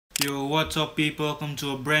Yo, what's up people, welcome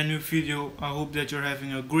to a brand new video. I hope that you're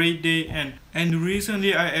having a great day, and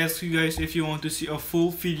recently I asked you guys if you want to see a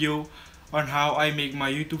full video on how I make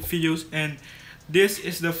my YouTube videos, and this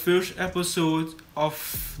is the first episode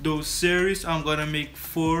of those series. I'm gonna make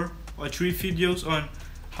 4 or 3 videos on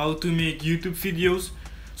how to make YouTube videos.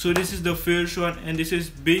 So this is the first one, and this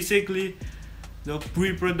is basically the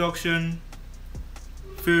pre-production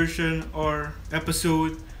version or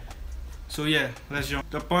episode. So yeah, let's jump.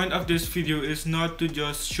 The point of this video is not to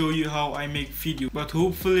just show you how I make video, but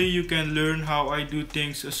hopefully you can learn how I do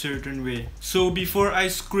things a certain way. So before I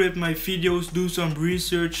script my videos, do some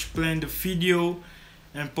research, plan the video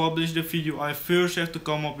and publish the video, I first have to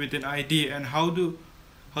come up with an idea. And how do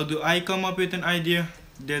I come up with an idea?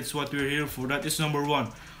 That's what we're here for. That is number one.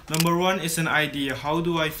 Number one is an idea. How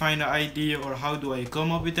do I find an idea, or how do I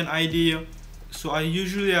come up with an idea? So I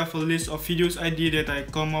usually have a list of videos idea that I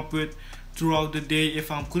come up with throughout the day if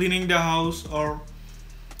I'm cleaning the house or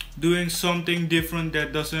doing something different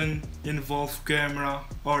that doesn't involve camera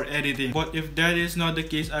or editing. But if that is not the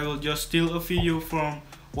case, I will just steal a video from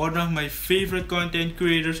one of my favorite content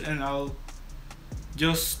creators and I'll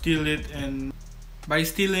just steal it. And by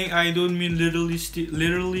stealing, I don't mean literally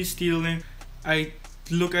stealing. I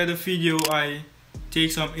look at the video, I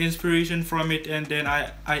take some inspiration from it, and then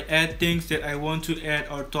I add things that I want to add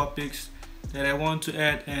or topics that I want to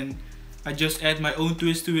add, and I just add my own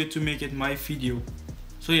twist to it to make it my video.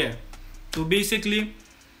 So yeah, so basically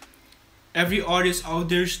every artist out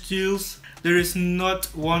there steals. There is not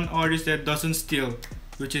one artist that doesn't steal,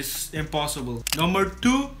 which is impossible. Number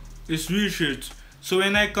 2 is research. So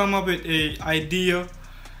when I come up with an idea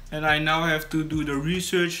and I now have to do the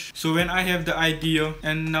research. So when I have the idea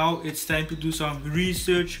and now it's time to do some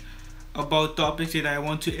research about topics that I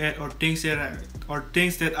want to add or things that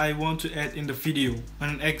I want to add in the video.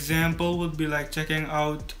 An example would be like checking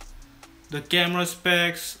out the camera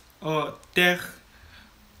specs or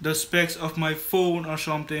the specs of my phone or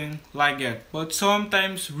something like that. But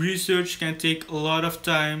sometimes research can take a lot of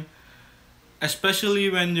time, especially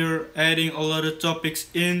when you're adding a lot of topics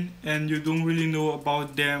in and you don't really know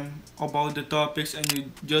about them, about the topics, and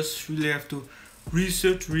you just really have to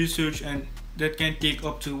research, and that can take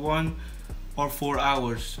up to 1 or 4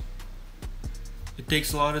 hours. It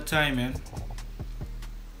takes a lot of time, man.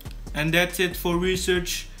 And that's it for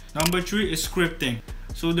research. Number 3 is scripting.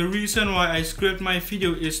 So the reason why I script my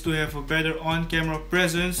video is to have a better on-camera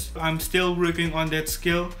presence. I'm still working on that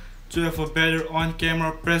skill, to have a better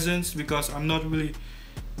on-camera presence, because I'm not really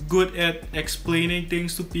good at explaining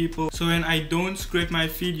things to people. So when I don't script my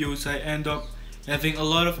videos, I end up having a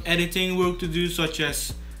lot of editing work to do, such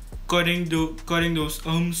as cutting those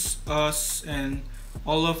us, and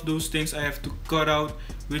all of those things I have to cut out,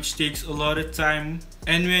 which takes a lot of time.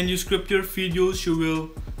 And when you script your videos, you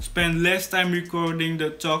will spend less time recording the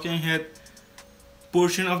talking head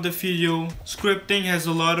portion of the video. Scripting has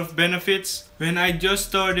a lot of benefits. When I just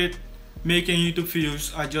started making YouTube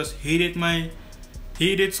videos, I just hated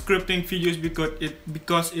scripting videos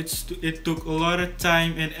because it took a lot of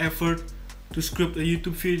time and effort to script the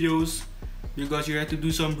YouTube videos, because you had to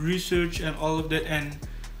do some research and all of that, and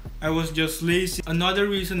I was just lazy. Another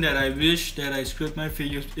reason that I wish that I script my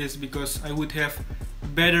videos is because I would have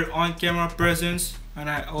better on-camera presence, and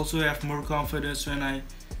I also have more confidence when I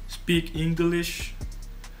speak English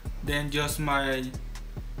than just my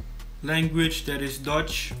language, that is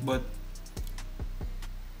Dutch. But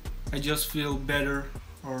I just feel better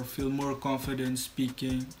or feel more confident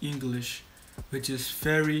speaking English, which is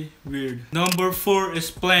very weird. Number 4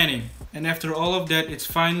 is planning. And after all of that, it's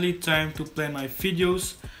finally time to plan my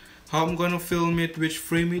videos, how I'm gonna film it, which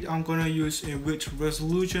frame rate I'm gonna use, and which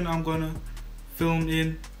resolution I'm gonna film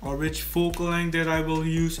in, or which focal length that I will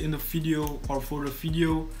use in the video or for the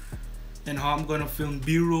video, and how I'm gonna film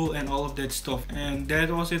B-roll and all of that stuff. And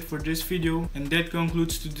that was it for this video, and that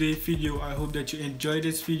concludes today's video. I hope that you enjoyed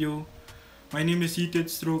this video. My name is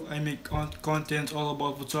Heatedstroke. I make content all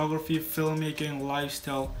about photography, filmmaking,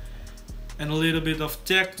 lifestyle, and a little bit of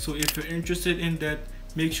tech. So if you're interested in that,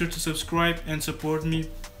 make sure to subscribe and support me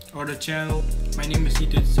or the channel. My name is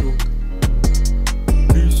Heatedstroke.